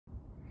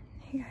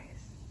Hey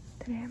guys,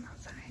 today I'm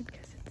outside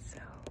because it's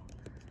so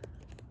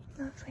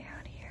lovely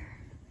out here,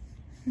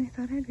 and I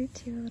thought I'd read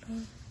to you a little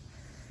of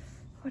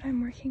what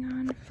I'm working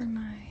on for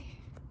my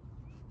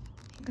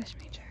English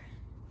major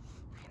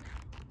right now.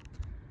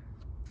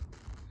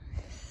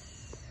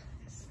 This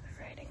is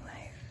The Writing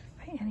Life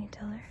by Annie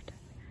Dillard,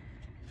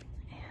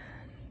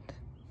 and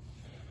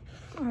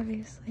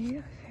obviously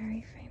a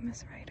very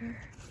famous writer.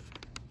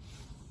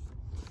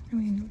 I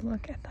mean,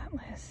 look at that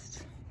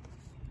list.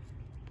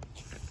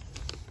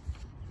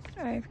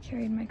 I've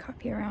carried my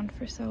copy around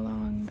for so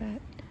long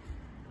that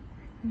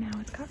now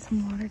it's got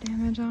some water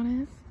damage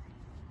on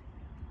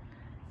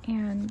it.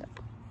 And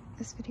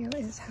this video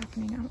is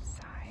happening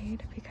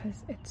outside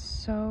because it's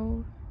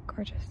so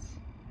gorgeous.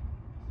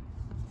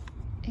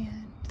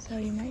 And so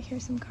you might hear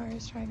some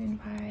cars driving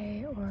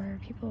by or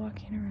people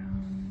walking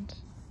around.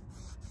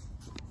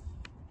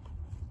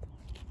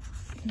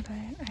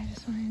 But I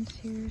just wanted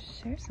to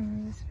share some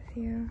of this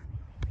with you,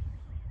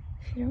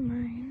 if you don't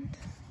mind.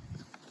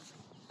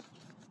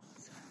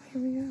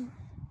 Here we go.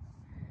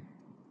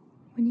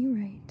 When you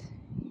write,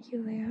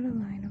 you lay out a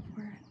line of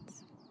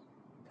words.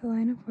 The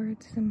line of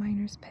words is a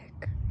miner's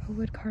pick, a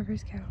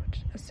woodcarver's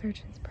gouge, a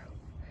surgeon's probe.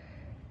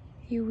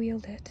 You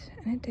wield it,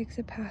 and it digs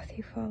a path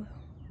you follow.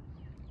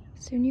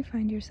 Soon you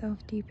find yourself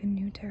deep in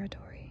new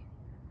territory.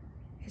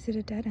 Is it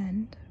a dead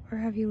end, or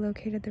have you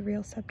located the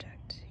real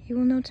subject? You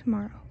will know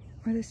tomorrow,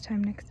 or this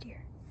time next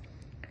year.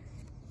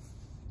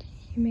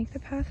 You make the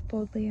path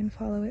boldly and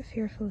follow it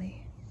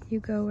fearfully. You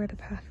go where the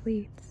path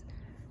leads.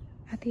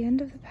 At the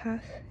end of the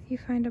path, you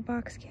find a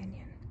box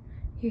canyon.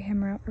 You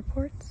hammer out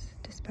reports,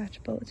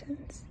 dispatch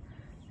bulletins.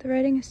 The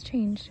writing has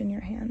changed in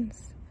your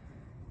hands,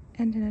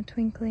 and in a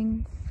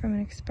twinkling, from an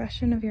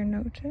expression of your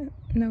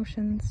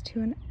notions to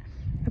an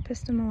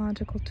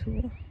epistemological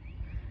tool.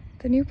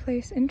 The new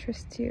place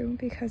interests you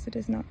because it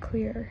is not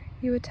clear.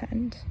 You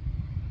attend.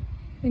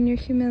 In your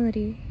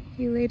humility,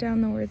 you lay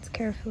down the words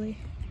carefully,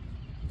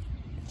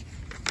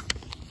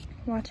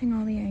 watching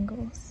all the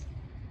angles.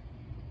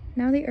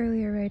 Now the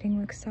earlier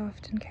writing looks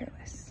soft and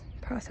careless.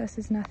 Process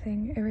is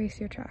nothing, erase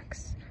your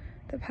tracks.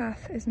 The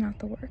path is not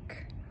the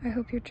work. I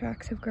hope your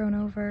tracks have grown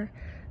over.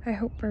 I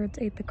hope birds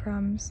ate the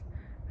crumbs.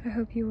 I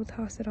hope you will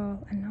toss it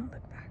all and not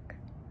look back.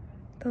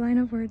 The line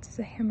of words is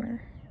a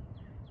hammer.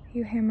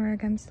 You hammer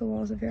against the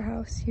walls of your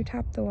house. You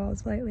tap the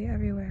walls lightly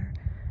everywhere.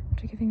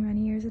 After giving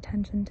many years'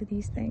 attention to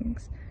these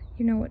things,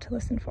 you know what to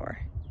listen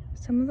for.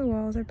 Some of the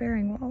walls are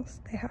bearing walls.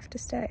 They have to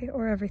stay,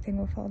 or everything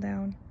will fall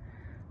down.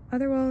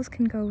 Other walls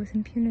can go with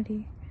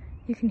impunity.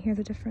 You can hear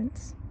the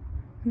difference.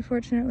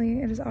 Unfortunately,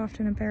 it is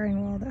often a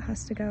bearing wall that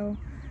has to go.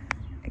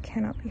 It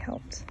cannot be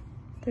helped.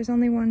 There's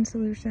only one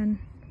solution,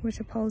 which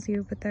appalls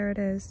you, but there it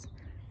is.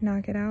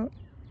 Knock it out,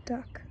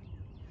 duck.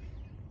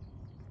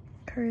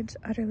 Courage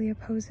utterly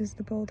opposes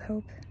the bold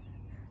hope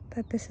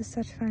that this is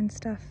such fine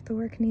stuff, the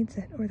work needs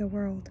it, or the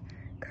world.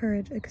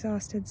 Courage,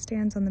 exhausted,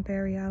 stands on the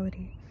bare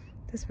reality.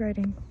 This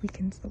writing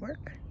weakens the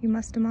work. You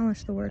must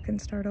demolish the work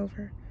and start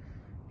over.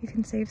 You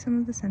can save some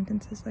of the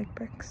sentences like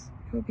bricks.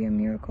 It will be a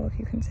miracle if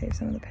you can save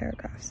some of the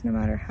paragraphs, no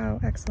matter how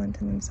excellent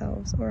in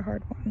themselves or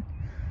hard won.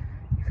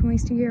 You can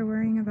waste a year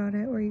worrying about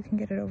it, or you can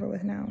get it over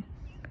with now.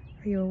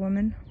 Are you a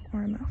woman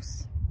or a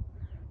mouse?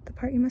 The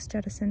part you must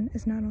jettison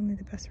is not only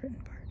the best written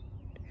part,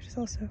 it is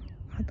also,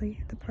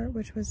 oddly, the part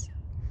which was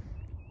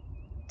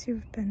to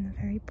have been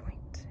the very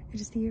point. It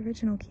is the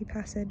original key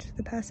passage,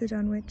 the passage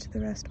on which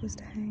the rest was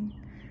to hang,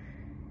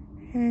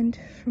 and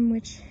from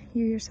which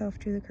you yourself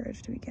drew the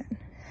courage to begin.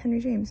 Henry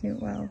James knew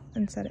it well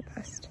and said it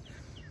best.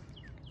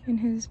 In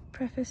his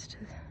preface to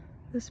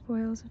The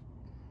Spoils of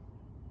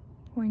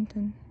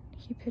Poynton,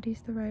 he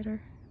pities the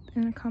writer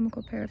in a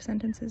comical pair of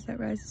sentences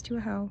that rises to a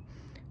howl,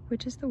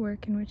 which is the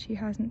work in which he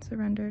hasn't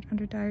surrendered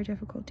under dire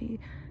difficulty,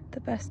 the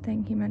best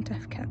thing he meant to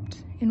have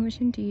kept, in which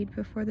indeed,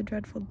 before the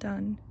dreadful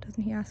done,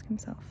 doesn't he ask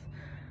himself,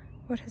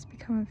 what has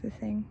become of the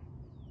thing,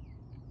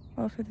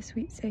 all for the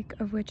sweet sake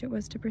of which it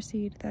was to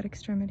proceed that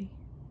extremity.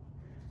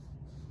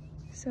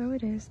 So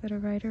it is that a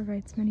writer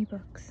writes many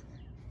books.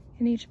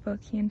 In each book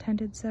he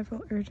intended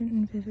several urgent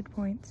and vivid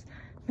points,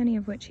 many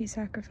of which he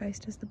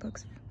sacrificed as the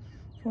book's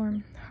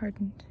form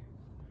hardened.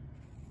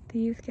 The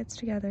youth gets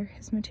together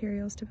his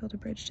materials to build a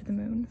bridge to the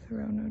moon,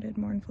 Thoreau noted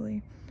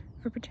mournfully,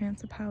 or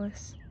perchance a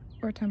palace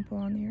or a temple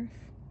on the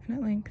earth, and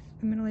at length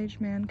the middle-aged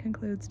man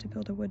concludes to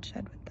build a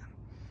woodshed with them.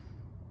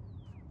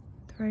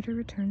 The writer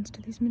returns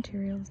to these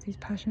materials, these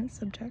passionate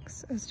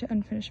subjects, as to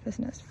unfinished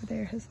business, for they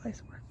are his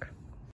life's work.